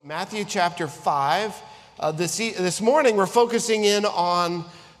Matthew chapter 5. This morning we're focusing in on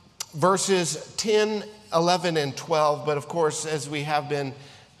verses 10, 11, and 12. But of course, as we have been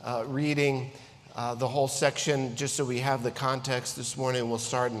reading the whole section, just so we have the context this morning, we'll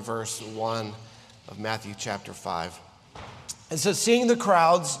start in verse 1 of Matthew chapter 5. It says, "Seeing the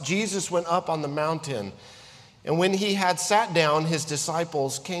crowds, Jesus went up on the mountain. And when he had sat down, his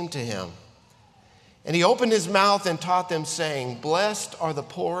disciples came to him. And he opened his mouth and taught them, saying, 'Blessed are the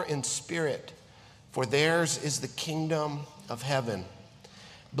poor in spirit, for theirs is the kingdom of heaven.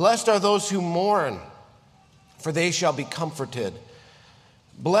 Blessed are those who mourn, for they shall be comforted.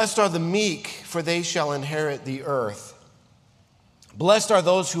 Blessed are the meek, for they shall inherit the earth. Blessed are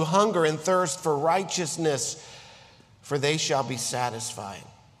those who hunger and thirst for righteousness, for they shall be satisfied.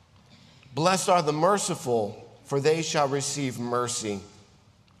 Blessed are the merciful, for they shall receive mercy.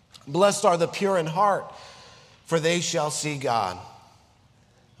 Blessed are the pure in heart, for they shall see God.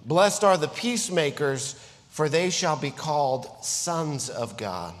 Blessed are the peacemakers, for they shall be called sons of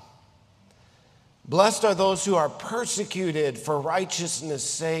God. Blessed are those who are persecuted for righteousness'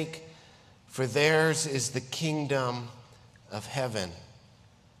 sake, for theirs is the kingdom of heaven.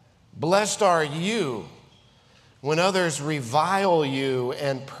 Blessed are you when others revile you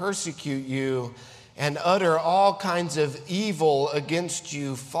and persecute you and utter all kinds of evil against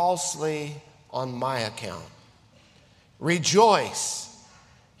you falsely on my account. Rejoice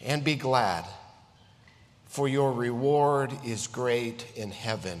and be glad, for your reward is great in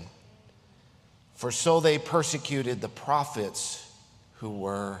heaven. For so they persecuted the prophets who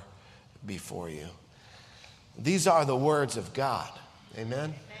were before you.'" These are the words of God.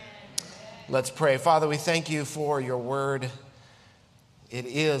 Amen. Let's pray. Father, we thank you for your word. It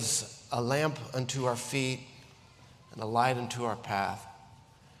is a lamp unto our feet and a light unto our path.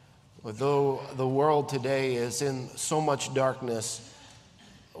 Although the world today is in so much darkness,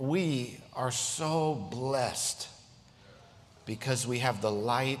 we are so blessed because we have the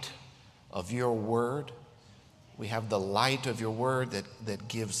light of your word. We have the light of your word that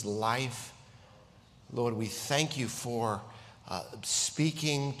gives life. Lord, we thank you for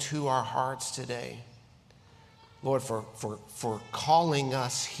speaking to our hearts today. Lord, for calling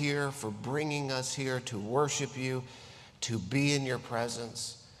us here, for bringing us here to worship you, to be in your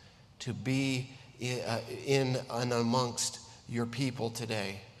presence, to be in and amongst your people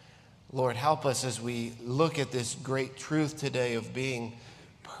today. Lord, help us as we look at this great truth today of being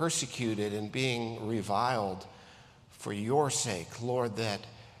persecuted and being reviled for your sake. Lord, that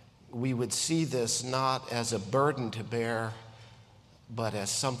we would see this not as a burden to bear, but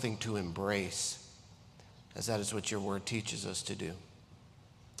as something to embrace, as that is what your word teaches us to do.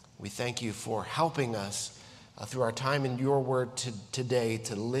 We thank you for helping us through our time in your word today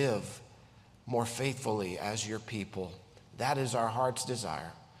to live more faithfully as your people. That is our heart's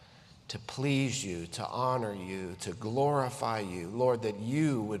desire, to please you, to honor you, to glorify you. Lord, that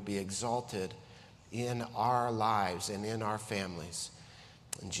you would be exalted in our lives and in our families.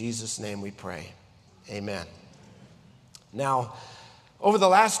 In Jesus' name we pray. Amen. Now, over the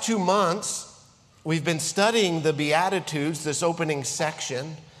last 2 months, we've been studying the Beatitudes, this opening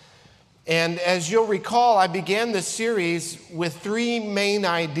section. And as you'll recall, I began this series with 3 main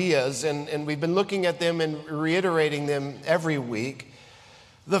ideas, and we've been looking at them and reiterating them every week.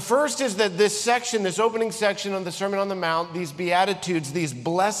 The first is that this section, this opening section of the Sermon on the Mount, these Beatitudes, these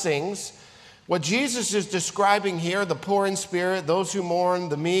blessings, what Jesus is describing here, the poor in spirit, those who mourn,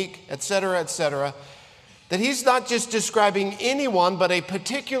 the meek, etc., that he's not just describing anyone, but a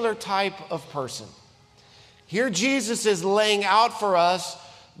particular type of person. Here Jesus is laying out for us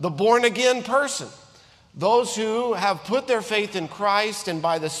the born-again person, those who have put their faith in Christ and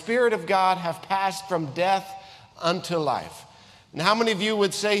by the Spirit of God have passed from death unto life. And how many of you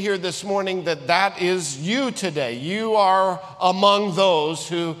would say here this morning that that is you today? You are among those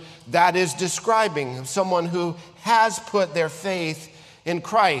who that is describing, someone who has put their faith in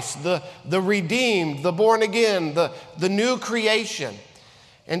Christ, the redeemed, the born again, the new creation.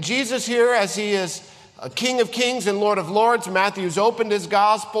 And Jesus here, as he is King of Kings and Lord of Lords, Matthew's opened his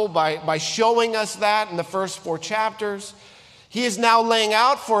gospel by showing us that in the first 4 chapters. He is now laying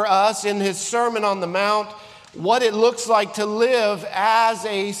out for us in his Sermon on the Mount what it looks like to live as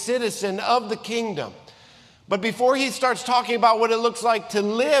a citizen of the kingdom. But before he starts talking about what it looks like to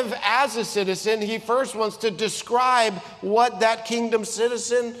live as a citizen, he first wants to describe what that kingdom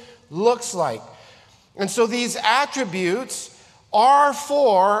citizen looks like. And so these attributes are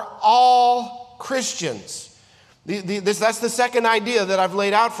for all Christians. That's the second idea that I've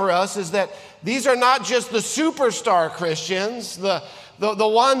laid out for us, is that these are not just the superstar Christians, the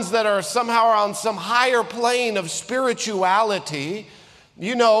ones that are somehow on some higher plane of spirituality.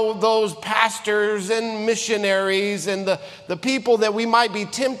 You know, those pastors and missionaries and the people that we might be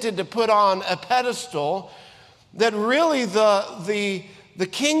tempted to put on a pedestal, that really the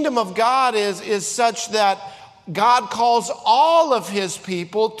kingdom of God is such that God calls all of his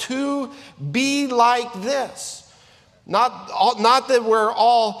people to be like this. Not that we're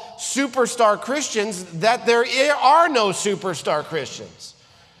all superstar Christians, that there are no superstar Christians.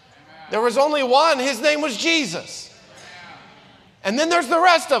 There was only one, his name was Jesus. And then there's the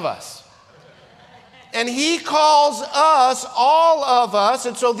rest of us. And he calls us, all of us,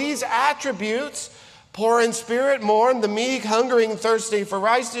 and so these attributes, poor in spirit, mourn, the meek, hungering and thirsty for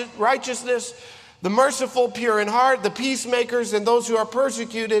righteousness, the merciful, pure in heart, the peacemakers, and those who are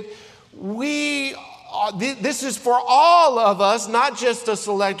persecuted, this is for all of us, not just a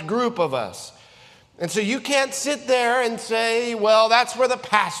select group of us. And so you can't sit there and say, well, that's for the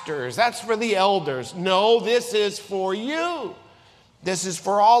pastors, that's for the elders. No, this is for you. This is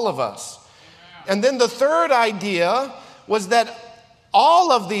for all of us. And then the third idea was that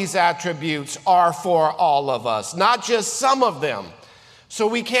all of these attributes are for all of us, not just some of them. So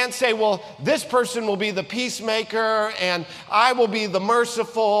we can't say, well, this person will be the peacemaker and I will be the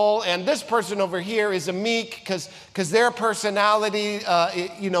merciful and this person over here is a meek because their personality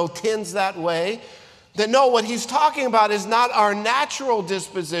tends that way. That no, what he's talking about is not our natural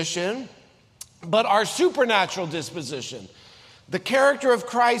disposition, but our supernatural disposition. The character of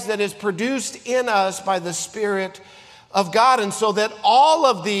Christ that is produced in us by the Spirit of God. And so that all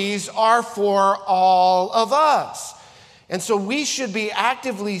of these are for all of us. And so we should be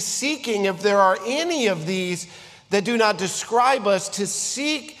actively seeking, if there are any of these that do not describe us, to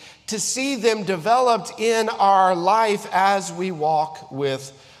seek to see them developed in our life as we walk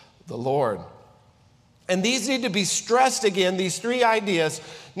with the Lord. And these need to be stressed again, these three ideas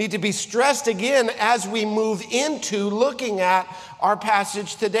need to be stressed again as we move into looking at our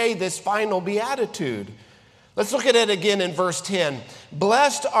passage today, this final beatitude. Let's look at it again in verse 10.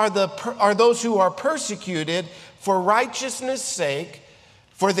 Blessed are those who are persecuted for righteousness' sake,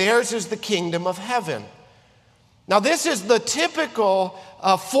 for theirs is the kingdom of heaven. Now, this is the typical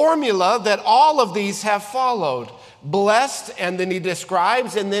formula that all of these have followed. Blessed, and then he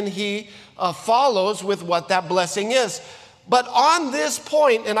describes, and then he follows with what that blessing is. But on this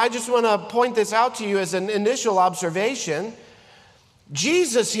point, and I just want to point this out to you as an initial observation,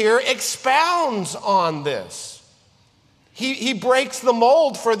 Jesus here expounds on this. He breaks the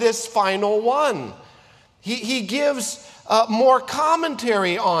mold for this final one. He gives more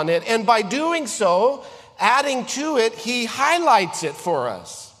commentary on it, and by doing so, adding to it, he highlights it for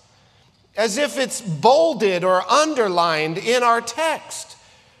us, as if it's bolded or underlined in our text.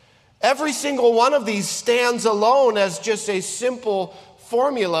 Every single one of these stands alone as just a simple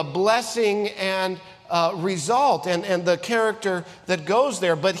formula, blessing and result, and the character that goes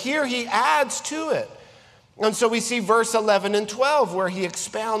there. But here he adds to it. And so we see verse 11 and 12 where he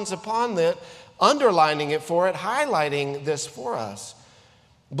expounds upon it, underlining it for it, highlighting this for us.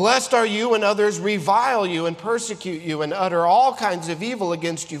 Blessed are you when others revile you and persecute you and utter all kinds of evil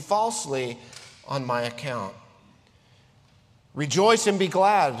against you falsely on my account. Rejoice and be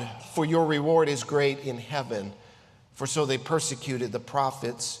glad, for your reward is great in heaven, for so they persecuted the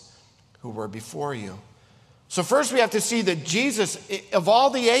prophets who were before you. So first we have to see that Jesus, of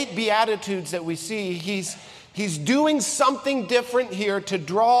all the 8 Beatitudes that we see, he's doing something different here to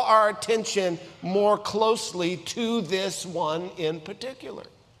draw our attention more closely to this one in particular.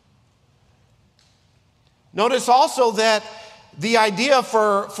 Notice also that the idea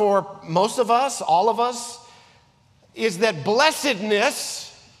for most of us, all of us, is that blessedness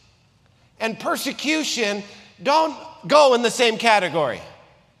and persecution don't go in the same category,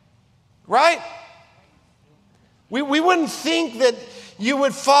 right? We wouldn't think that you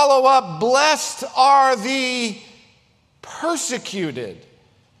would follow up, blessed are the persecuted.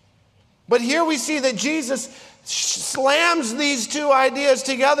 But here we see that Jesus slams these two ideas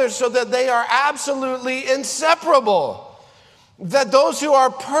together so that they are absolutely inseparable. That those who are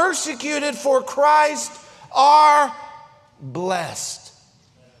persecuted for Christ are blessed.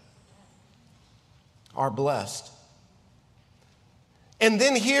 Are blessed. And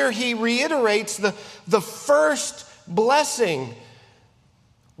then here he reiterates the first blessing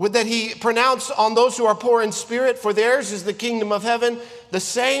that he pronounced on those who are poor in spirit, for theirs is the kingdom of heaven. The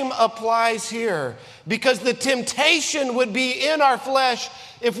same applies here, because the temptation would be in our flesh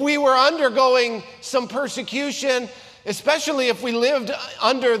if we were undergoing some persecution, especially if we lived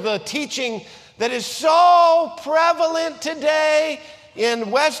under the teaching that is so prevalent today in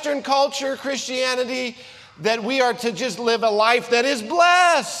Western culture, Christianity, that we are to just live a life that is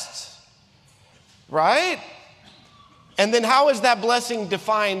blessed, right? And then how is that blessing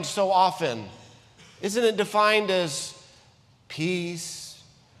defined so often? Isn't it defined as peace,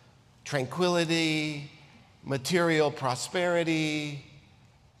 tranquility, material prosperity,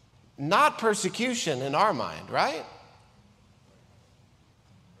 not persecution in our mind, right?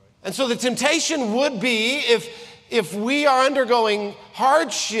 And so the temptation would be if we are undergoing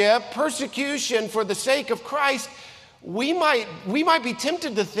hardship, persecution for the sake of Christ, we might be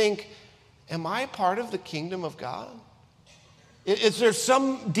tempted to think, am I part of the kingdom of God? Is there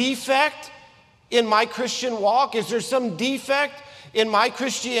some defect in my Christian walk? Is there some defect in my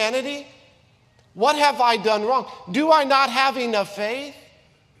Christianity? What have I done wrong? Do I not have enough faith?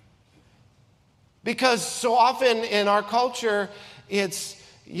 Because so often in our culture, it's,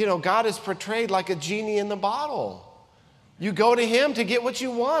 God is portrayed like a genie in the bottle. You go to him to get what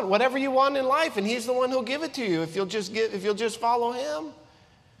you want, whatever you want in life, and he's the one who'll give it to you if you'll just follow him.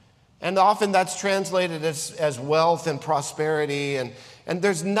 And often that's translated as wealth and prosperity. And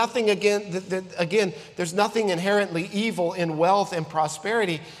there's nothing, there's nothing inherently evil in wealth and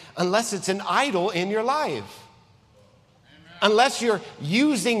prosperity unless it's an idol in your life. Amen. Unless you're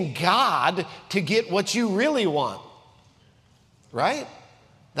using God to get what you really want. Right?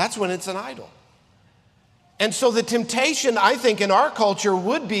 That's when it's an idol. And so the temptation, I think, in our culture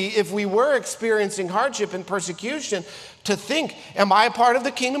would be, if we were experiencing hardship and persecution, to think, am I a part of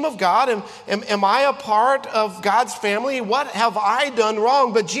the kingdom of God? Am I a part of God's family? What have I done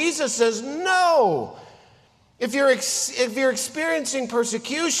wrong? But Jesus says, no. If you're experiencing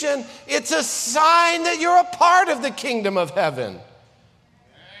persecution, it's a sign that you're a part of the kingdom of heaven. Amen.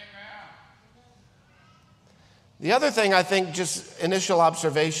 The other thing, I think, just initial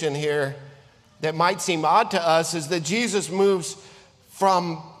observation here, that might seem odd to us is that Jesus moves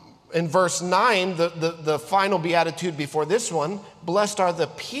from, in verse 9, the final beatitude before this one, blessed are the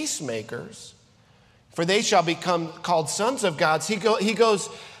peacemakers, for they shall become called sons of God. He goes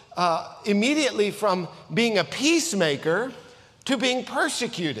immediately from being a peacemaker to being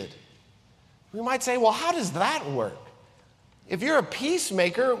persecuted. We might say, well, how does that work? If you're a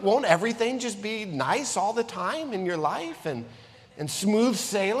peacemaker, won't everything just be nice all the time in your life and smooth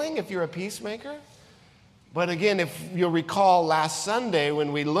sailing if you're a peacemaker? But again, if you'll recall last Sunday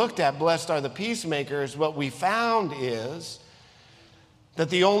when we looked at blessed are the peacemakers, what we found is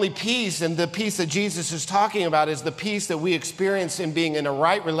that the only peace, and the peace that Jesus is talking about, is the peace that we experience in being in a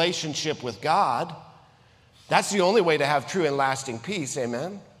right relationship with God. That's the only way to have true and lasting peace,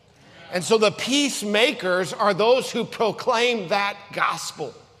 amen? And so the peacemakers are those who proclaim that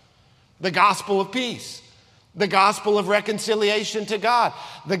gospel, the gospel of peace. The gospel of reconciliation to God.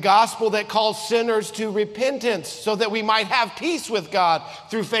 The gospel that calls sinners to repentance so that we might have peace with God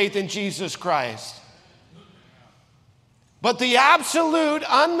through faith in Jesus Christ. But the absolute,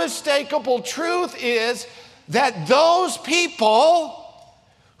 unmistakable truth is that those people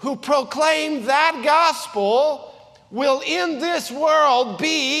who proclaim that gospel will in this world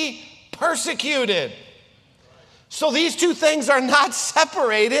be persecuted. So these two things are not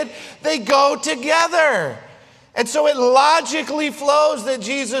separated, they go together. And so it logically flows that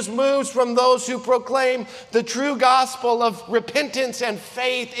Jesus moves from those who proclaim the true gospel of repentance and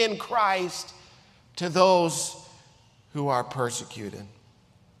faith in Christ to those who are persecuted.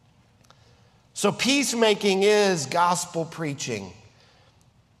 So peacemaking is gospel preaching.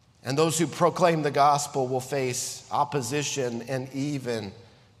 And those who proclaim the gospel will face opposition and even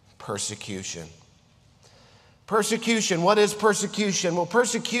persecution. Persecution, what is persecution? Well,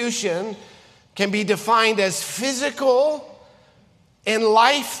 persecution can be defined as physical and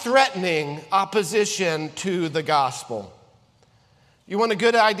life-threatening opposition to the gospel. You want a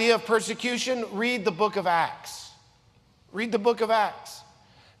good idea of persecution? Read the book of Acts. Read the book of Acts.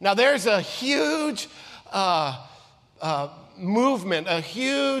 Now, there's a huge movement, a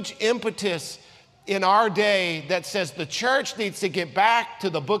huge impetus in our day that says the church needs to get back to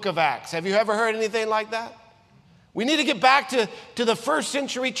the book of Acts. Have you ever heard anything like that? We need to get back to the first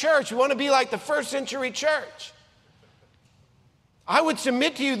century church. We want to be like the first century church. I would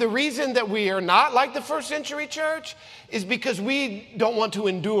submit to you the reason that we are not like the first century church is because we don't want to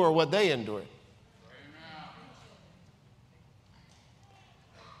endure what they endured.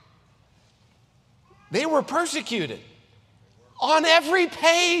 They were persecuted on every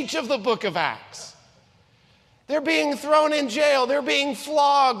page of the book of Acts. They're being thrown in jail. They're being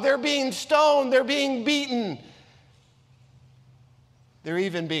flogged. They're being stoned. They're being beaten. They're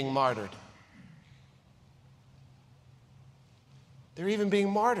even being martyred. They're even being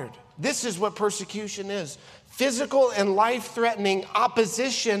martyred. This is what persecution is. Physical and life-threatening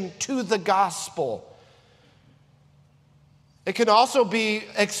opposition to the gospel. It can also be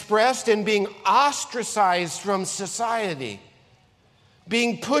expressed in being ostracized from society,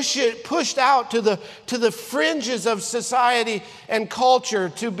 being pushed out to the fringes of society and culture,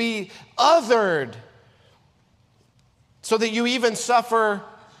 to be othered, so that you even suffer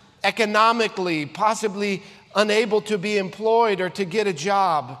economically, possibly unable to be employed or to get a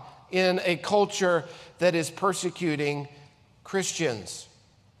job in a culture that is persecuting Christians.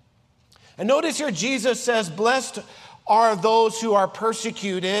 And notice here Jesus says, blessed are those who are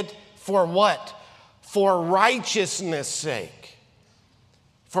persecuted for what? For righteousness' sake.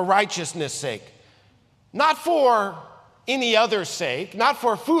 For righteousness' sake. Not for any other sake, not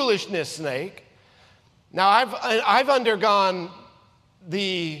for foolishness' sake. Now, I've undergone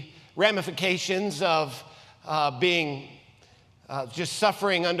the ramifications of being just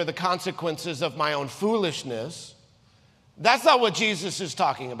suffering under the consequences of my own foolishness. That's not what Jesus is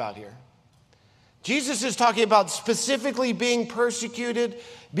talking about here. Jesus is talking about specifically being persecuted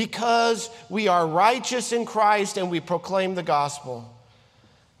because we are righteous in Christ and we proclaim the gospel.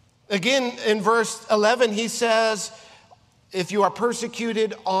 Again, in verse 11, he says, if you are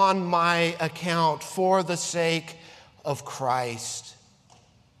persecuted on my account for the sake of Christ.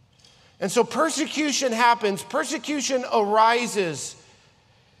 And so persecution happens. Persecution arises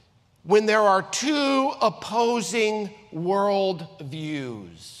when there are two opposing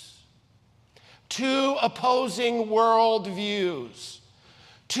worldviews. Two opposing worldviews.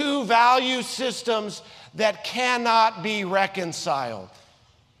 Two value systems that cannot be reconciled.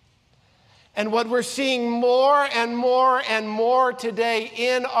 And what we're seeing more and more and more today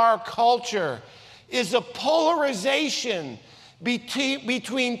in our culture is a polarization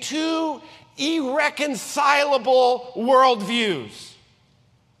between two irreconcilable worldviews.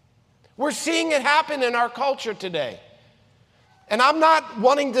 We're seeing it happen in our culture today. And I'm not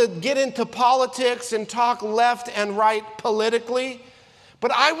wanting to get into politics and talk left and right politically,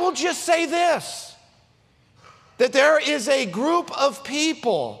 but I will just say this, that there is a group of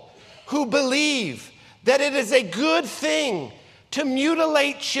people who believe that it is a good thing to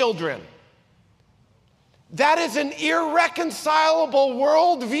mutilate children. That is an irreconcilable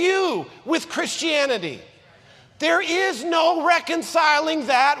worldview with Christianity. There is no reconciling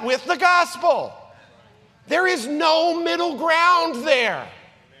that with the gospel. There is no middle ground there.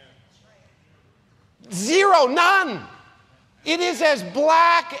 Zero, none. It is as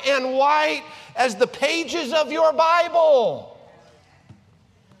black and white as the pages of your Bible.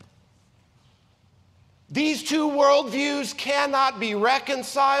 These two worldviews cannot be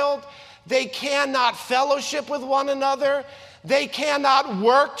reconciled. They cannot fellowship with one another. They cannot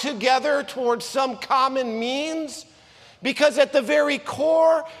work together towards some common means. Because at the very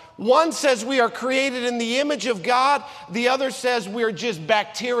core, one says we are created in the image of God. The other says we're just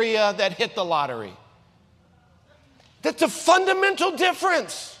bacteria that hit the lottery. That's a fundamental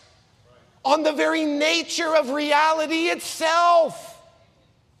difference on the very nature of reality itself.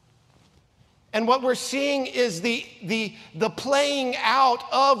 And what we're seeing is the playing out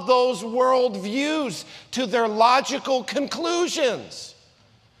of those worldviews to their logical conclusions.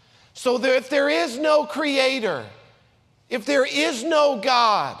 So that if there is no creator, if there is no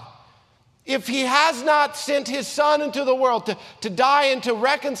God, if he has not sent his son into the world to die and to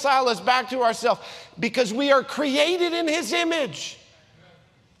reconcile us back to ourselves, because we are created in his image,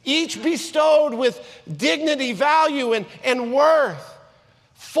 each bestowed with dignity, value, and worth,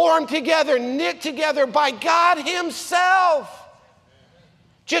 formed together, knit together by God himself.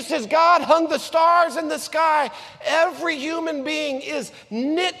 Just as God hung the stars in the sky, every human being is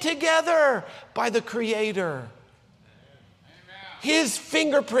knit together by the Creator. His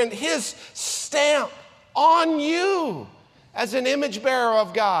fingerprint, his stamp on you as an image bearer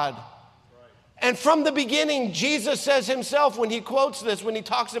of God. And from the beginning, Jesus says himself, when he quotes this, when he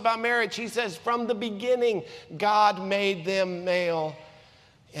talks about marriage, he says, from the beginning, God made them male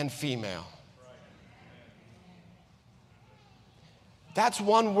and female. That's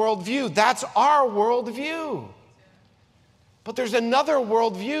one worldview. That's our worldview. But there's another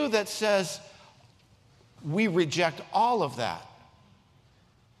worldview that says we reject all of that.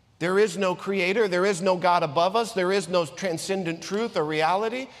 There is no creator. There is no God above us. There is no transcendent truth or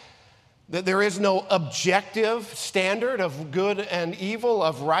reality. There is no objective standard of good and evil,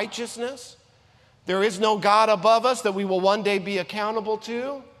 of righteousness. There is no God above us that we will one day be accountable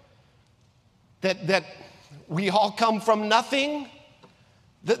to. That we all come from nothing.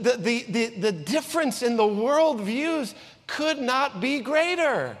 The difference in the worldviews could not be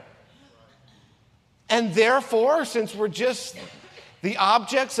greater. And therefore, since we're just the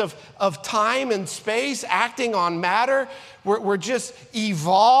objects of time and space acting on matter, we're just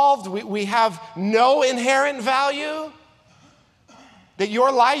evolved. We have no inherent value. That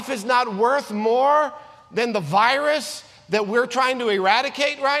your life is not worth more than the virus that we're trying to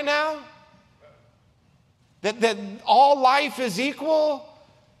eradicate right now? That all life is equal?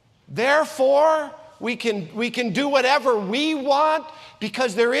 Therefore, we can do whatever we want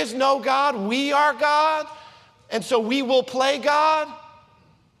because there is no God. We are God. And so we will play God.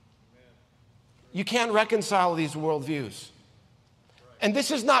 You can't reconcile these worldviews. And this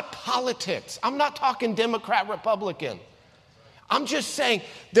is not politics. I'm not talking Democrat, Republican. I'm just saying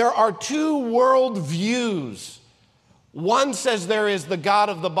there are two worldviews. One says there is the God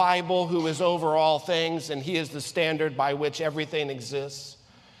of the Bible who is over all things, and he is the standard by which everything exists.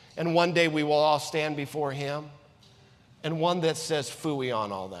 And one day we will all stand before him. And one that says phooey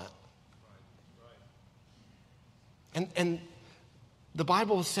on all that. And the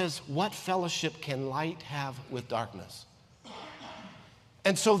Bible says, what fellowship can light have with darkness?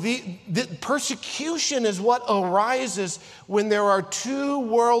 And so the persecution is what arises when there are two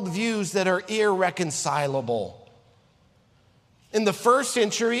worldviews that are irreconcilable. In the first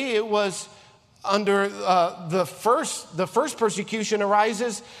century, it was under the first persecution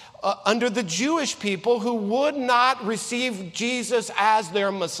arises under the Jewish people who would not receive Jesus as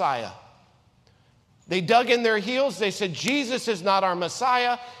their Messiah. They dug in their heels. They said, Jesus is not our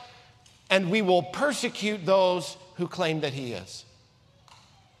Messiah, and we will persecute those who claim that he is.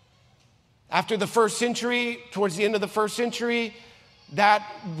 After the first century, towards the end of the first century, that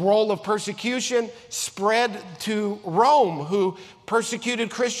role of persecution spread to Rome, who persecuted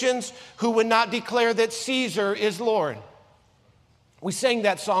Christians who would not declare that Caesar is Lord. We sang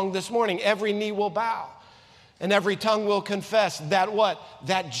that song this morning, every knee will bow and every tongue will confess that what?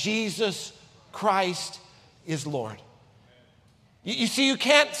 That Jesus Christ is Lord. You see, you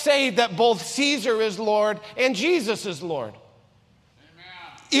can't say that both Caesar is Lord and Jesus is Lord.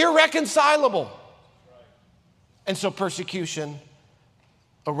 Irreconcilable. And so persecution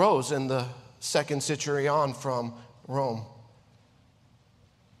arose in the second century on from Rome.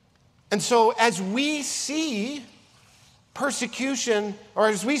 And so as we see persecution, or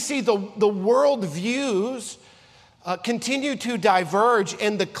as we see the world views continue to diverge,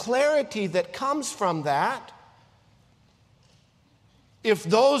 and the clarity that comes from that, if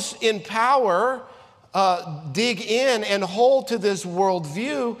those in power dig in and hold to this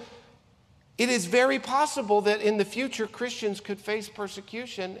worldview, it is very possible that in the future Christians could face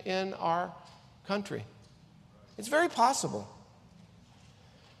persecution in our country. It's very possible.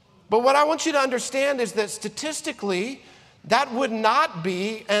 But what I want you to understand is that statistically, that would not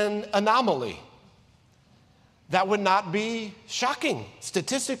be an anomaly. That would not be shocking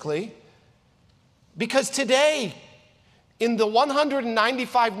statistically, because today, in the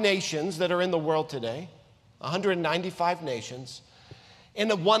 195 nations that are in the world today, 195 nations, in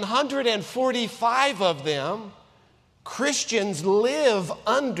 145 of them, Christians live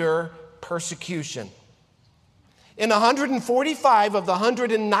under persecution. In 145 of the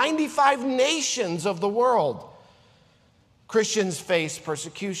 195 nations of the world, Christians face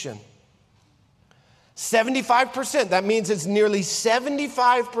persecution. 75%, that means it's nearly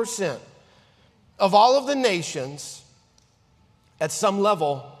 75% of all of the nations at some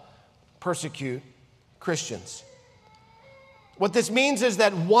level persecute Christians. What this means is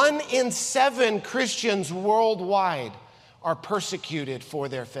that 1 in 7 Christians worldwide are persecuted for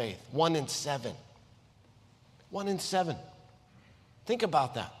their faith. 1 in 7. 1 in 7. Think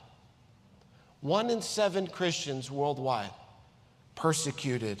about that. 1 in 7 Christians worldwide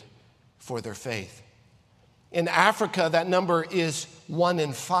persecuted for their faith. In Africa, that number is 1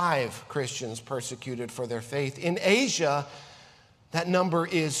 in 5 Christians persecuted for their faith. In Asia, that number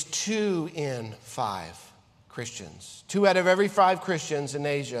is 2 in 5 Christians. 2 out of every 5 Christians in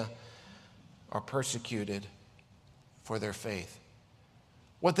Asia are persecuted for their faith.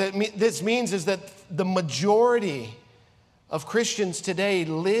 What this means is that the majority of Christians today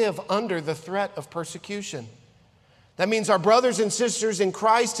live under the threat of persecution. That means our brothers and sisters in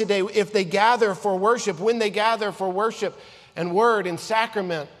Christ today, if they gather for worship, when they gather for worship and word and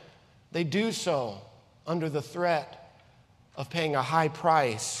sacrament, they do so under the threat of paying a high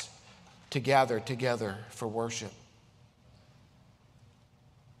price to gather together for worship.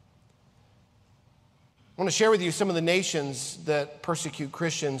 I want to share with you some of the nations that persecute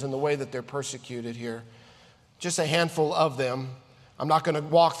Christians and the way that they're persecuted here. Just a handful of them. I'm not going to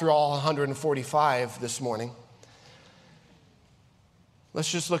walk through all 145 this morning. Let's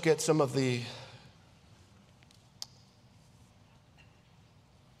just look at some of the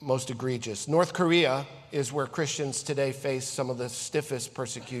most egregious. North Korea is where Christians today face some of the stiffest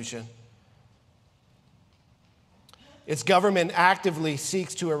persecution. Its government actively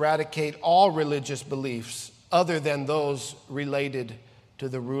seeks to eradicate all religious beliefs other than those related to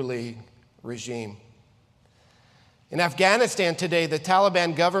the ruling regime. In Afghanistan today, the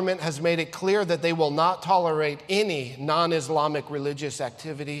Taliban government has made it clear that they will not tolerate any non-Islamic religious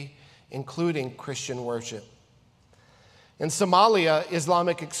activity, including Christian worship. In Somalia,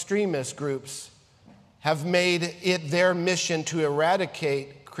 Islamic extremist groups have made it their mission to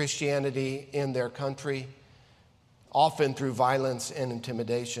eradicate Christianity in their country, often through violence and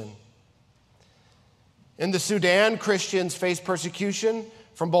intimidation. In the Sudan, Christians face persecution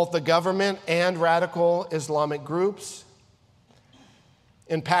from both the government and radical Islamic groups.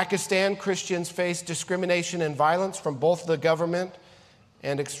 In Pakistan, Christians face discrimination and violence from both the government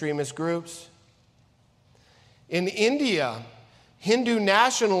and extremist groups. In India, Hindu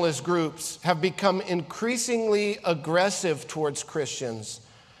nationalist groups have become increasingly aggressive towards Christians,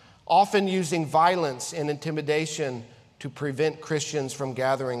 often using violence and intimidation to prevent Christians from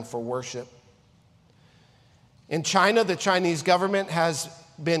gathering for worship. In China, the Chinese government has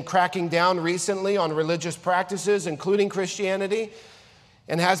been cracking down recently on religious practices, including Christianity,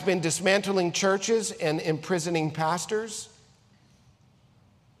 and has been dismantling churches and imprisoning pastors.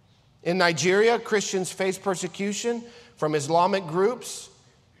 In Nigeria, Christians face persecution from Islamic groups.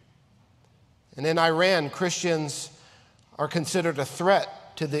 And in Iran, Christians are considered a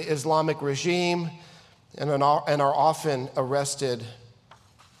threat to the Islamic regime and are often arrested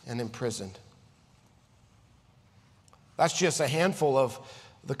and imprisoned. That's just a handful of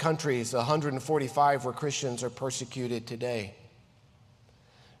the countries, 145, where Christians are persecuted today.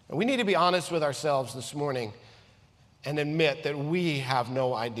 And we need to be honest with ourselves this morning and admit that we have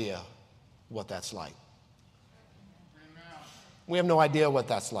no idea what that's like. We have no idea what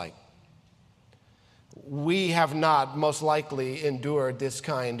that's like. We have not, most likely, endured this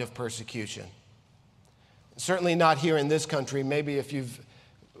kind of persecution. Certainly not here in this country. Maybe if you've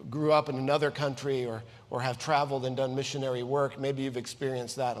grew up in another country or have traveled and done missionary work, maybe you've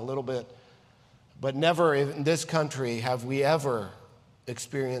experienced that a little bit. But never in this country have we ever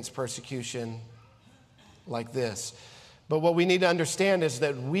experienced persecution like this. But what we need to understand is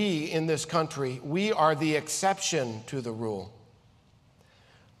that we in this country, we are the exception to the rule.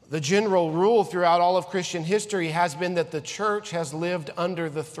 The general rule throughout all of Christian history has been that the church has lived under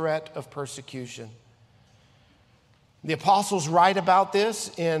the threat of persecution. The apostles write about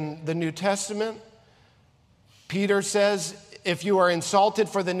this in the New Testament. Peter says, if you are insulted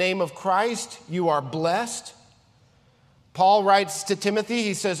for the name of Christ, you are blessed. Paul writes to Timothy,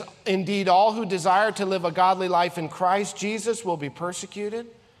 he says, indeed, all who desire to live a godly life in Christ Jesus will be persecuted.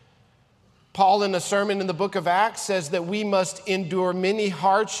 Paul, in a sermon in the book of Acts, says that we must endure many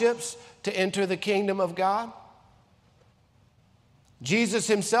hardships to enter the kingdom of God. Jesus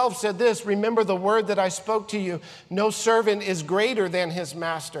himself said this, remember the word that I spoke to you, no servant is greater than his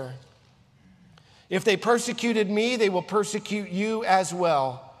master. If they persecuted me, they will persecute you as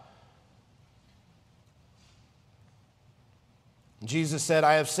well. Jesus said,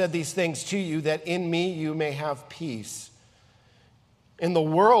 I have said these things to you that in me you may have peace. In the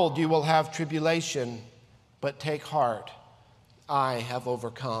world you will have tribulation, but take heart, I have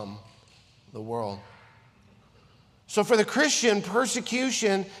overcome the world. So for the Christian,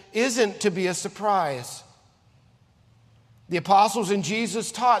 persecution isn't to be a surprise. The apostles and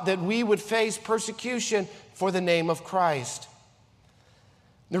Jesus taught that we would face persecution for the name of Christ.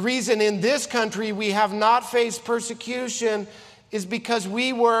 The reason in this country we have not faced persecution is because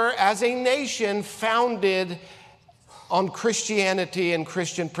we were, as a nation, founded on Christianity and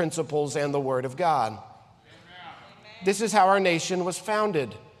Christian principles and the Word of God. Amen. This is how our nation was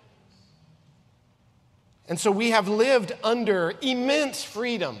founded. And so we have lived under immense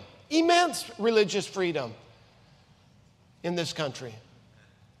freedom, immense religious freedom in this country.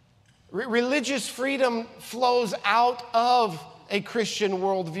 Religious freedom flows out of a Christian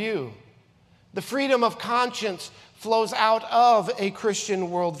worldview. The freedom of conscience flows out of a Christian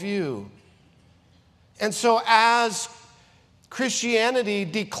worldview. And so as Christianity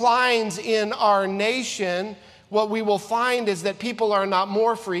declines in our nation, what we will find is that people are not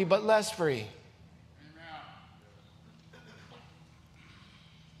more free, but less free.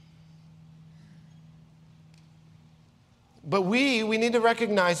 But we need to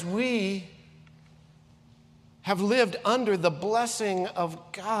recognize we have lived under the blessing of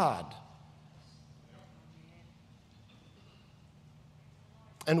God.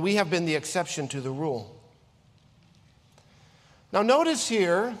 And we have been the exception to the rule. Now notice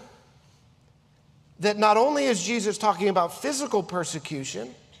here that not only is Jesus talking about physical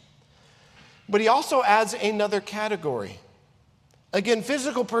persecution, but he also adds another category. Again,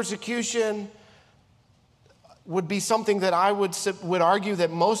 physical persecution would be something that I would argue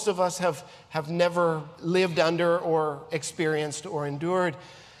that most of us have never lived under or experienced or endured.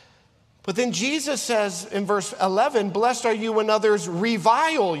 But then Jesus says in verse 11, blessed are you when others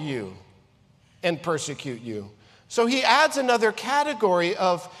revile you and persecute you. So he adds another category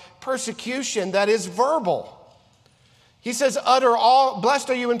of persecution that is verbal. He says, blessed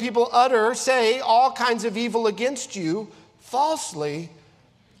are you when people say all kinds of evil against you falsely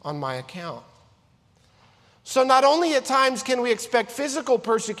on my account. So not only at times can we expect physical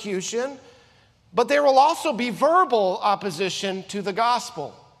persecution, but there will also be verbal opposition to the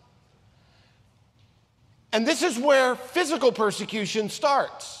gospel. And this is where physical persecution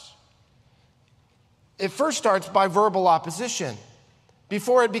starts. It first starts by verbal opposition.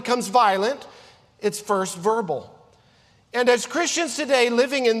 Before it becomes violent, it's first verbal. And as Christians today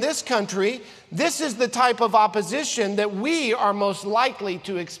living in this country, this is the type of opposition that we are most likely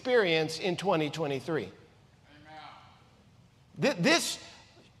to experience in 2023. This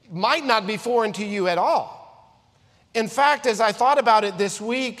might not be foreign to you at all. In fact, as I thought about it this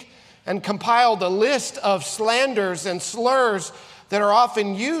week and compiled a list of slanders and slurs that are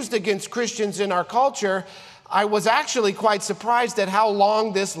often used against Christians in our culture, I was actually quite surprised at how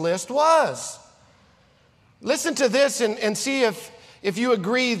long this list was. Listen to this and see if you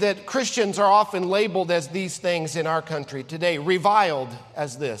agree that Christians are often labeled as these things in our country today. Reviled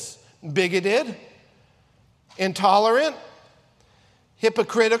as this: bigoted, intolerant,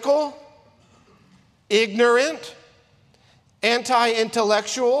 hypocritical, ignorant,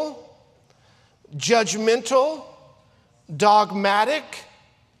 anti-intellectual, judgmental, dogmatic,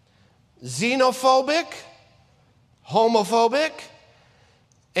 xenophobic, homophobic,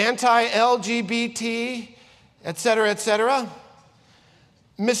 anti-LGBT, etc.,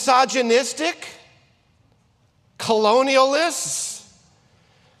 misogynistic, colonialists,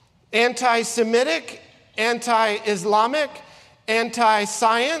 anti-Semitic, anti-Islamic,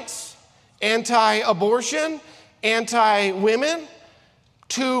 anti-science, anti-abortion, anti-women,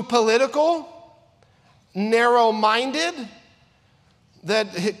 too political, narrow-minded,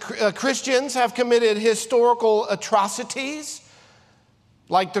 that Christians have committed historical atrocities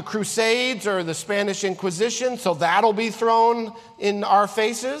like the Crusades or the Spanish Inquisition, so that'll be thrown in our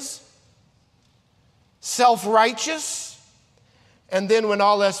faces. Self-righteous, and then when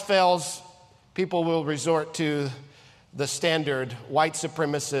all else fails, people will resort to the standard white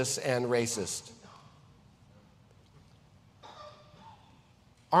supremacist and racist.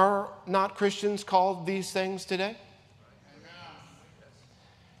 Are not Christians called these things today?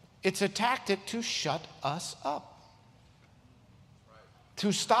 It's a tactic to shut us up,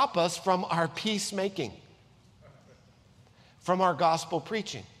 to stop us from our peacemaking, from our gospel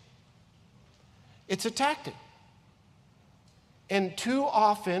preaching. It's a tactic. And too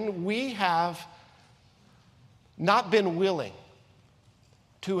often we have not been willing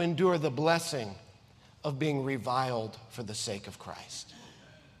to endure the blessing of being reviled for the sake of Christ.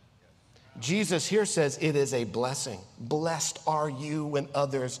 Jesus here says it is a blessing. Blessed are you when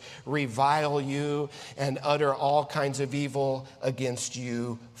others revile you and utter all kinds of evil against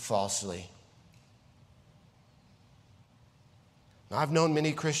you falsely. Now, I've known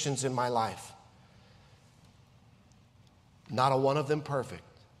many Christians in my life. Not a one of them perfect.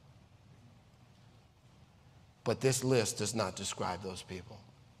 But this list does not describe those people.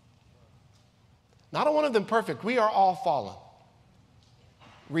 Not a one of them perfect. We are all fallen,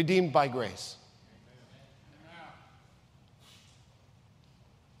 redeemed by grace.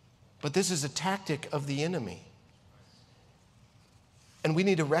 But this is a tactic of the enemy. And we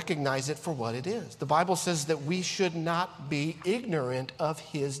need to recognize it for what it is. The Bible says that we should not be ignorant of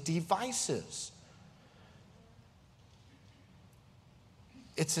his devices.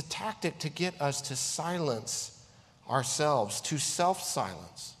 It's a tactic to get us to silence ourselves, to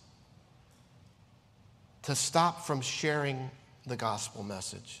self-silence, to stop from sharing the gospel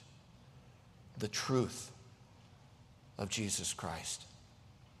message, the truth of Jesus Christ.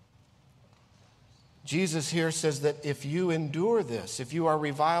 Jesus here says that if you endure this, if you are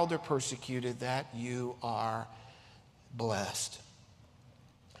reviled or persecuted, that you are blessed.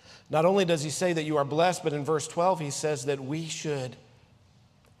 Not only does he say that you are blessed, but in verse 12 he says that we should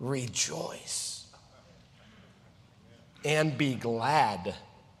rejoice and be glad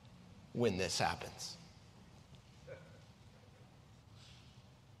when this happens.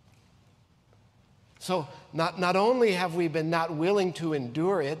 So not only have we been not willing to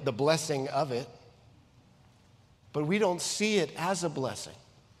endure it, the blessing of it, but we don't see it as a blessing.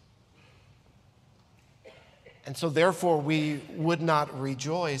 And so therefore we would not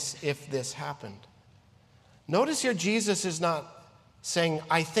rejoice if this happened. Notice here Jesus is not saying,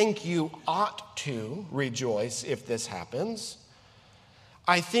 I think you ought to rejoice if this happens.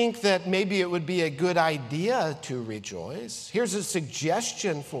 I think that maybe it would be a good idea to rejoice. Here's a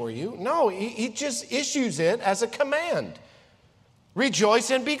suggestion for you. No, he just issues it as a command. Rejoice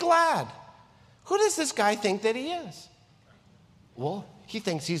and be glad. Who does this guy think that he is? Well, he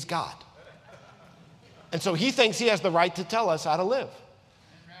thinks he's God. And so he thinks he has the right to tell us how to live.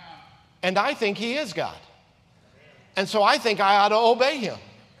 And I think he is God. And so I think I ought to obey him.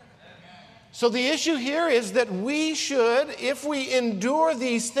 So the issue here is that we should, if we endure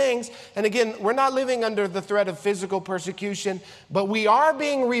these things, and again, we're not living under the threat of physical persecution, but we are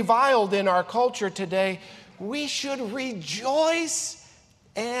being reviled in our culture today, we should rejoice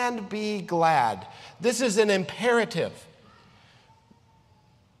and be glad. This is an imperative.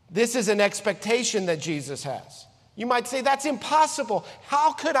 This is an expectation that Jesus has. You might say, that's impossible.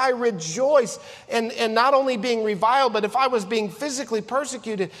 How could I rejoice and not only being reviled, but if I was being physically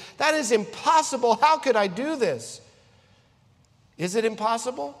persecuted, that is impossible. How could I do this? Is it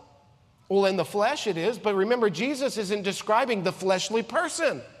impossible? Well, in the flesh it is, but remember, Jesus isn't describing the fleshly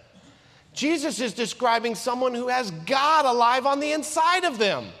person. Jesus is describing someone who has God alive on the inside of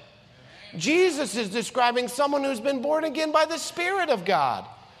them. Jesus is describing someone who's been born again by the Spirit of God.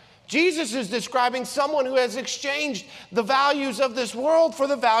 Jesus is describing someone who has exchanged the values of this world for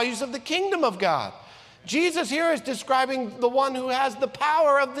the values of the kingdom of God. Jesus here is describing the one who has the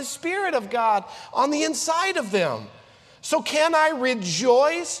power of the Spirit of God on the inside of them. So can I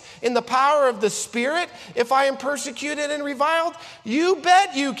rejoice in the power of the Spirit if I am persecuted and reviled? You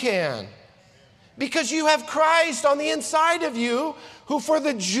bet you can. Because you have Christ on the inside of you, who for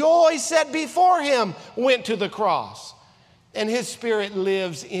the joy set before him went to the cross. And his Spirit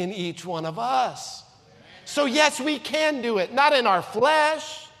lives in each one of us. So yes, we can do it, not in our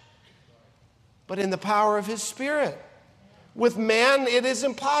flesh, but in the power of his Spirit. With man, it is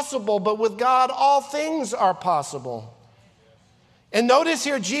impossible, but with God, all things are possible. And notice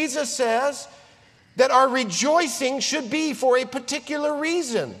here, Jesus says that our rejoicing should be for a particular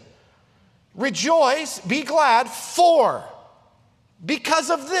reason. Rejoice, be glad because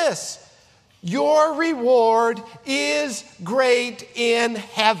of this. Your reward is great in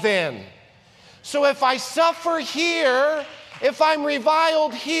heaven. So if I suffer here, if I'm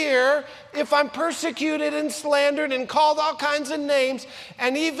reviled here, if I'm persecuted and slandered and called all kinds of names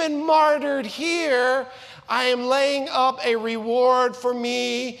and even martyred here, I am laying up a reward for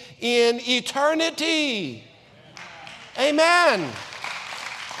me in eternity. Amen.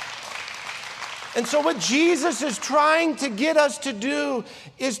 And so what Jesus is trying to get us to do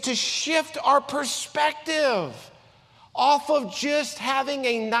is to shift our perspective off of just having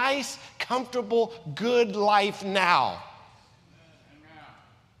a nice, comfortable, good life now,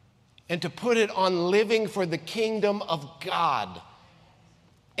 and to put it on living for the kingdom of God.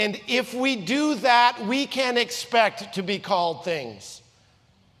 And if we do that, we can expect to be called things,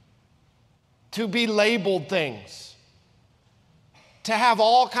 to be labeled things, to have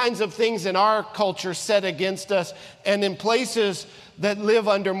all kinds of things in our culture set against us, and in places that live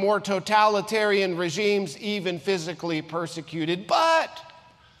under more totalitarian regimes, even physically persecuted. But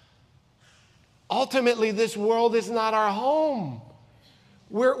ultimately, this world is not our home.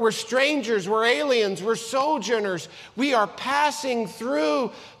 We're strangers, we're aliens, we're sojourners. We are passing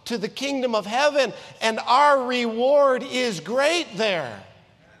through to the kingdom of heaven, and our reward is great there.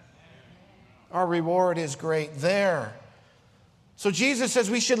 Our reward is great there. So Jesus says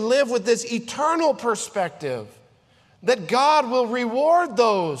we should live with this eternal perspective, that God will reward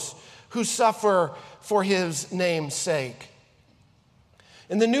those who suffer for his name's sake.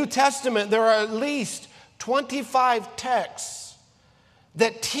 In the New Testament, there are at least 25 texts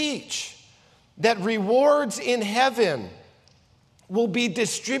that teach that rewards in heaven will be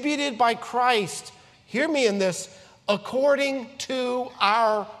distributed by Christ, hear me in this, according to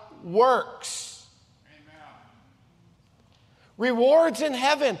our works. Rewards in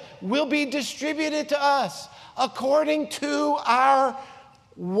heaven will be distributed to us according to our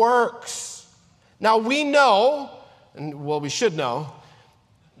works. Now we know, and well, we should know,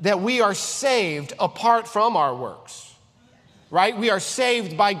 that we are saved apart from our works, right? We are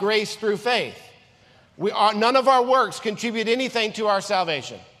saved by grace through faith. None of our works contribute anything to our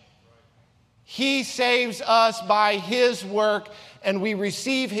salvation. He saves us by his work, and we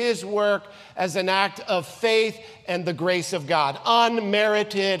receive his work as an act of faith and the grace of God,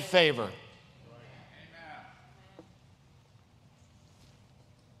 unmerited favor.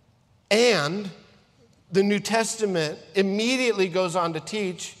 And the New Testament immediately goes on to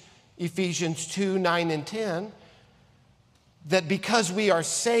teach, Ephesians 2, 9, and 10, that because we are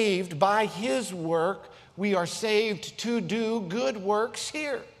saved by his work, we are saved to do good works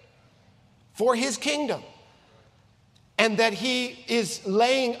here for his kingdom. And that he is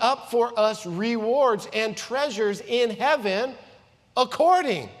laying up for us rewards and treasures in heaven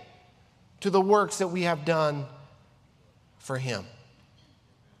according to the works that we have done for him.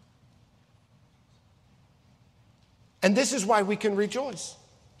 And this is why we can rejoice.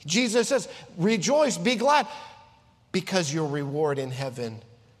 Jesus says, rejoice, be glad, because your reward in heaven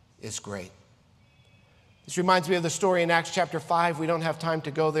is great. This reminds me of the story in Acts chapter 5. We don't have time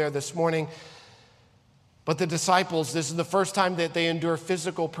to go there this morning. But the disciples, this is the first time that they endure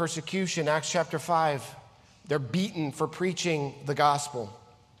physical persecution. Acts chapter 5, they're beaten for preaching the gospel.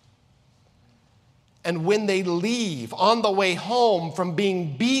 And when they leave on the way home from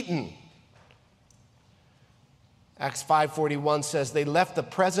being beaten, Acts 5:41 says, they left the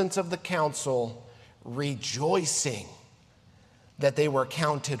presence of the council rejoicing that they were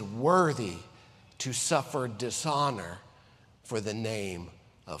counted worthy to suffer dishonor for the name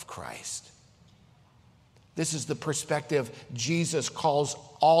of Christ. This is the perspective Jesus calls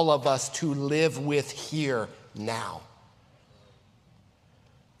all of us to live with here now.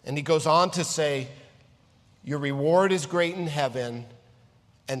 And he goes on to say, your reward is great in heaven,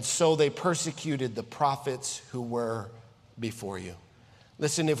 and so they persecuted the prophets who were before you.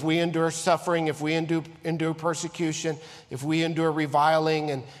 Listen, if we endure suffering, if we endure persecution, if we endure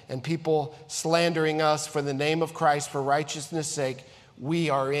reviling and people slandering us for the name of Christ for righteousness' sake, we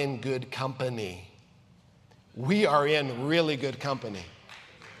are in good company. We are in really good company.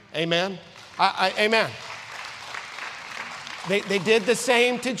 Amen? Amen. They did the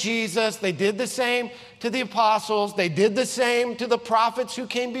same to Jesus. They did the same to the apostles. They did the same to the prophets who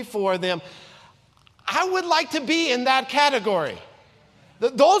came before them. I would like to be in that category.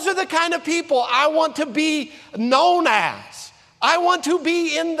 Those are the kind of people I want to be known as. I want to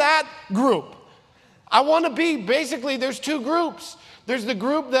be in that group. I want to be, basically, there's two groups. There's the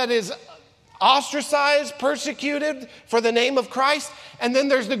group that is ostracized, persecuted for the name of Christ, and then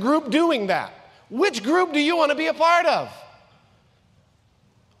there's the group doing that. Which group do you want to be a part of?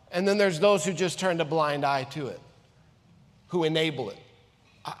 And then there's those who just turn a blind eye to it, who enable it.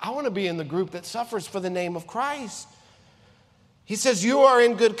 I want to be in the group that suffers for the name of Christ. He says, you are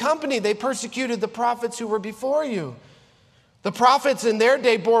in good company. They persecuted the prophets who were before you. The prophets in their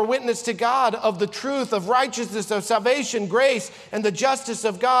day bore witness to God of the truth, of righteousness, of salvation, grace, and the justice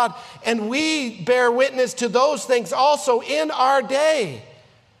of God. And we bear witness to those things also in our day.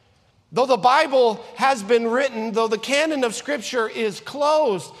 Though the Bible has been written, though the canon of Scripture is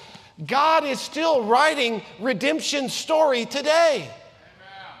closed, God is still writing redemption's story today.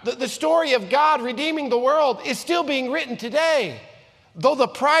 The story of God redeeming the world is still being written today. Though the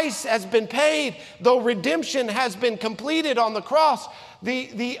price has been paid, though redemption has been completed on the cross,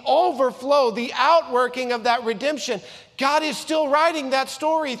 the overflow, the outworking of that redemption, God is still writing that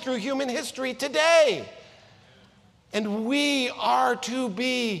story through human history today. And we are to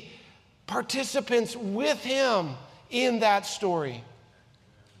be participants with him in that story.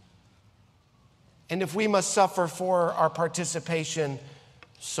 And if we must suffer for our participation,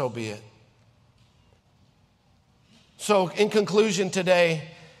 so be it. So in conclusion today,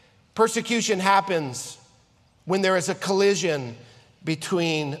 persecution happens when there is a collision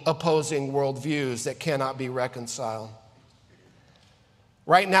between opposing worldviews that cannot be reconciled.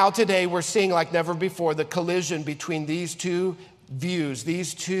 Right now today, we're seeing like never before the collision between these two views,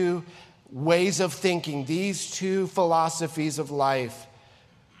 these two ways of thinking, these two philosophies of life.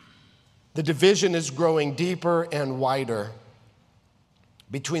 The division is growing deeper and wider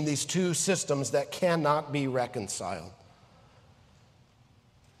between these two systems that cannot be reconciled.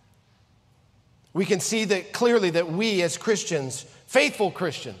 We can see that clearly that we as Christians, faithful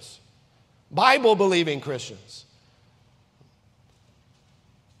Christians, Bible-believing Christians,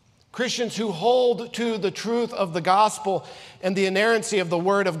 Christians who hold to the truth of the gospel and the inerrancy of the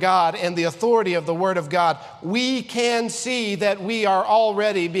Word of God and the authority of the Word of God, we can see that we are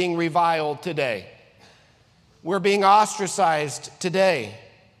already being reviled today. We're being ostracized today.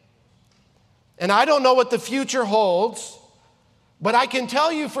 And I don't know what the future holds, but I can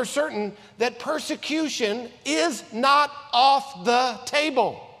tell you for certain that persecution is not off the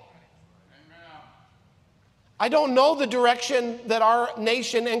table. I don't know the direction that our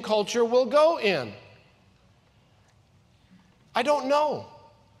nation and culture will go in. I don't know.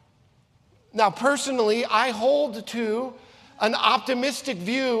 Now, personally, I hold to an optimistic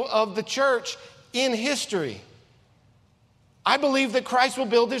view of the church in history. I believe that Christ will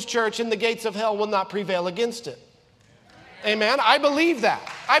build his church and the gates of hell will not prevail against it. Amen? I believe that.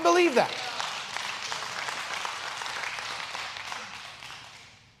 I believe that.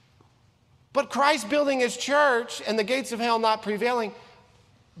 But Christ building his church and the gates of hell not prevailing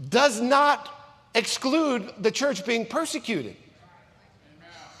does not exclude the church being persecuted.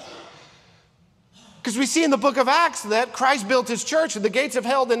 Because we see in the book of Acts that Christ built his church and the gates of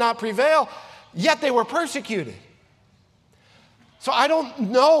hell did not prevail, yet they were persecuted. So I don't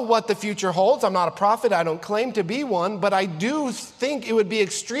know what the future holds. I'm not a prophet. I don't claim to be one, but I do think it would be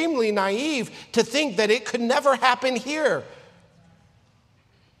extremely naive to think that it could never happen here,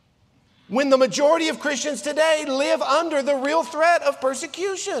 when the majority of Christians today live under the real threat of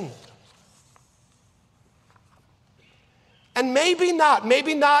persecution. And maybe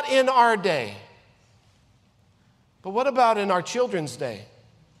not in our day. But what about in our children's day?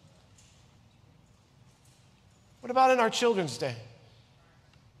 What about in our children's day?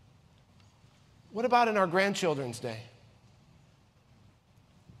 What about in our grandchildren's day?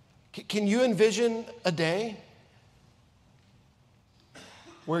 Can you envision a day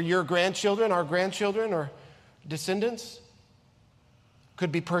where your grandchildren, our grandchildren, or descendants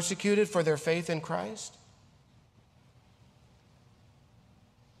could be persecuted for their faith in Christ?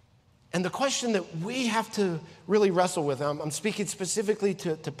 And the question that we have to really wrestle with, I'm speaking specifically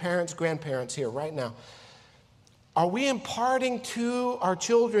to parents, grandparents here right now. Are we imparting to our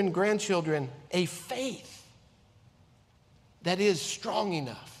children, grandchildren, a faith that is strong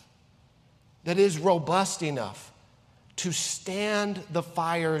enough, that is robust enough to stand the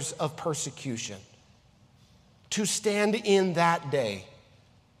fires of persecution, to stand in that day?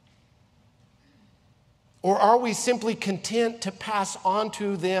 Or are we simply content to pass on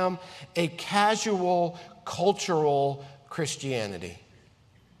to them a casual, cultural Christianity?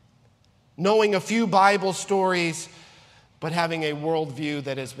 Knowing a few Bible stories, but having a worldview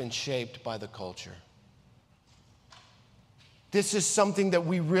that has been shaped by the culture. This is something that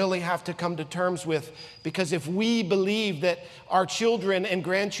we really have to come to terms with, because if we believe that our children and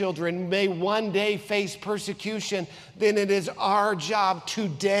grandchildren may one day face persecution, then it is our job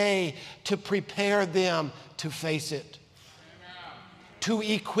today to prepare them to face it, to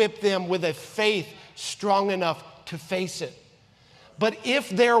equip them with a faith strong enough to face it. But if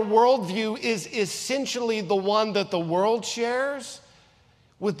their worldview is essentially the one that the world shares,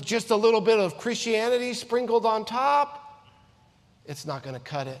 with just a little bit of Christianity sprinkled on top, it's not going to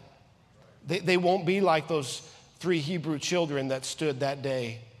cut it. They won't be like those 3 Hebrew children that stood that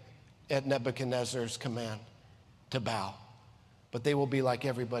day at Nebuchadnezzar's command to bow. But they will be like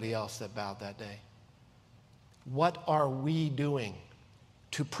everybody else that bowed that day. What are we doing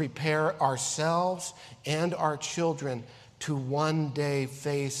to prepare ourselves and our children to one day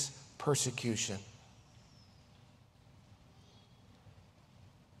face persecution?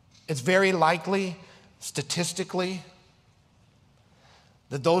 It's very likely, statistically,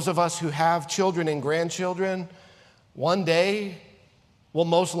 that those of us who have children and grandchildren one day will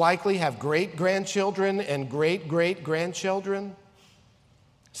most likely have great-grandchildren and great-great-grandchildren.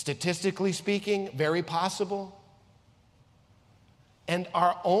 Statistically speaking, very possible. And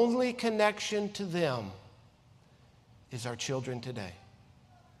our only connection to them is our children today.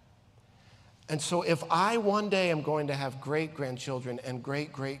 And so if I one day am going to have great-grandchildren and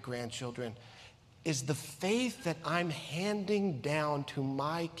great-great-grandchildren, is the faith that I'm handing down to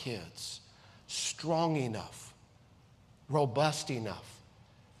my kids strong enough, robust enough,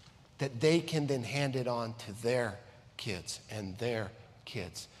 that they can then hand it on to their kids and their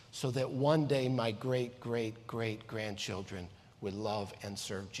kids, so that one day my great-great-great-grandchildren would love and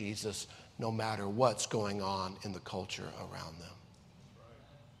serve Jesus no matter what's going on in the culture around them?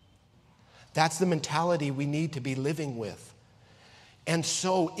 That's the mentality we need to be living with. And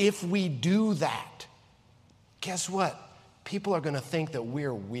so if we do that, guess what? People are going to think that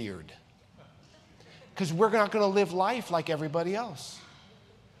we're weird, because we're not going to live life like everybody else.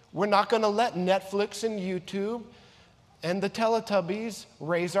 We're not going to let Netflix and YouTube and the Teletubbies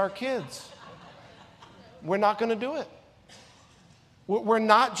raise our kids. We're not going to do it. We're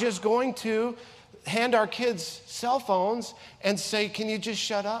not just going to hand our kids cell phones and say, can you just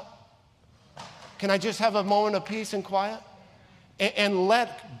shut up? Can I just have a moment of peace and quiet? And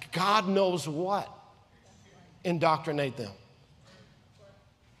let God knows what indoctrinate them.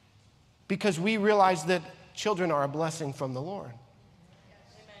 Because we realize that children are a blessing from the Lord.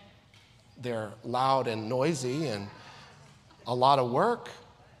 They're loud and noisy and a lot of work,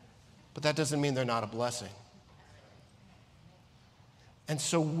 but that doesn't mean they're not a blessing. And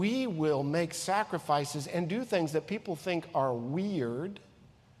so we will make sacrifices and do things that people think are weird,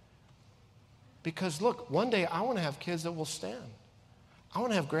 because look, one day I want to have kids that will stand. I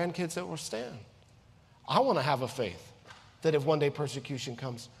want to have grandkids that will stand. I want to have a faith that if one day persecution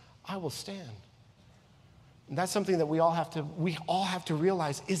comes, I will stand. And that's something that we all have to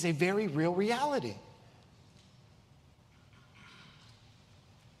realize is a very real reality.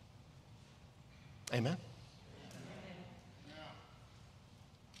 Amen.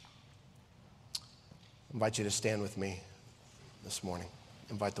 I invite you to stand with me this morning.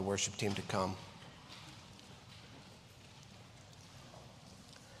 Invite the worship team to come.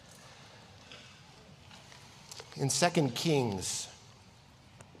 In 2 Kings,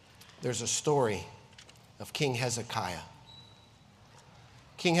 there's a story of King Hezekiah.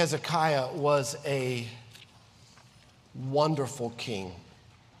 King Hezekiah was a wonderful king.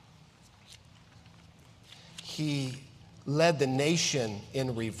 He led the nation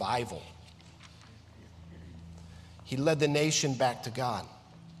in revival. He led the nation back to God.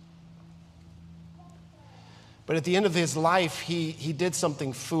 But at the end of his life, he did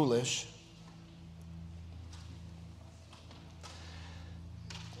something foolish.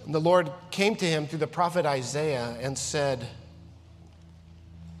 And the Lord came to him through the prophet Isaiah and said,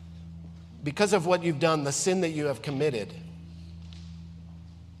 because of what you've done, the sin that you have committed,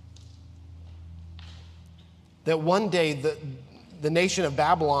 that one day the nation of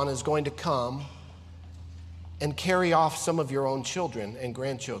Babylon is going to come and carry off some of your own children and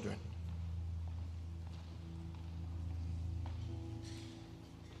grandchildren.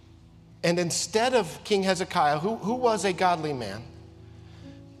 And instead of King Hezekiah, who was a godly man,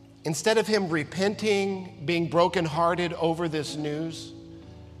 instead of him repenting, being brokenhearted over this news,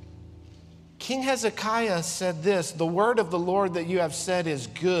 King Hezekiah said this, the word of the Lord that you have said is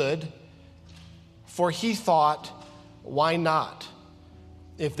good, for he thought, why not,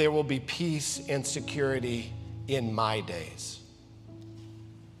 if there will be peace and security in my days.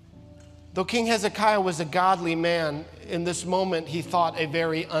 Though King Hezekiah was a godly man, in this moment he thought a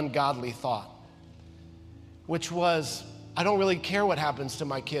very ungodly thought, which was, I don't really care what happens to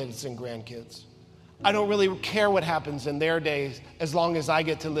my kids and grandkids. I don't really care what happens in their days as long as I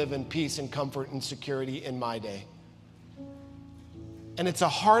get to live in peace and comfort and security in my day. And it's a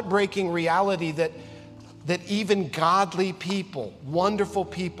heartbreaking reality that even godly people, wonderful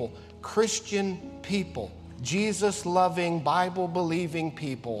people, Christian people, Jesus-loving, Bible-believing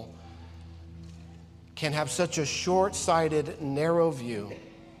people can have such a short-sighted, narrow view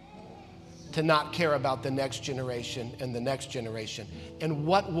to not care about the next generation and the next generation. And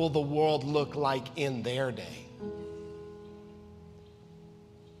what will the world look like in their day?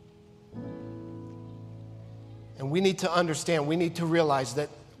 And we need to understand, we need to realize that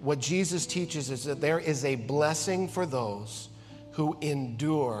what Jesus teaches is that there is a blessing for those who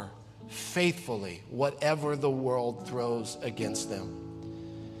endure faithfully whatever the world throws against them.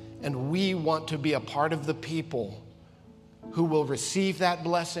 And we want to be a part of the people who will receive that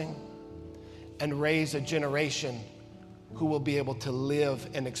blessing and raise a generation who will be able to live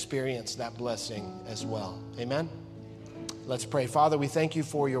and experience that blessing as well. Amen? Let's pray. Father, we thank you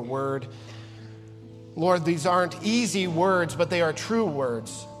for your word. Lord, these aren't easy words, but they are true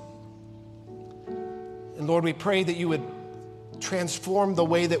words. And Lord, we pray that you would transform the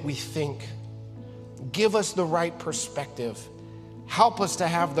way that we think. Give us the right perspective. Help us to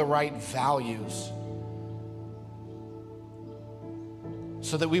have the right values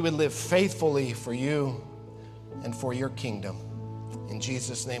so that we would live faithfully for you and for your kingdom. In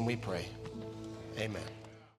Jesus' name we pray. Amen.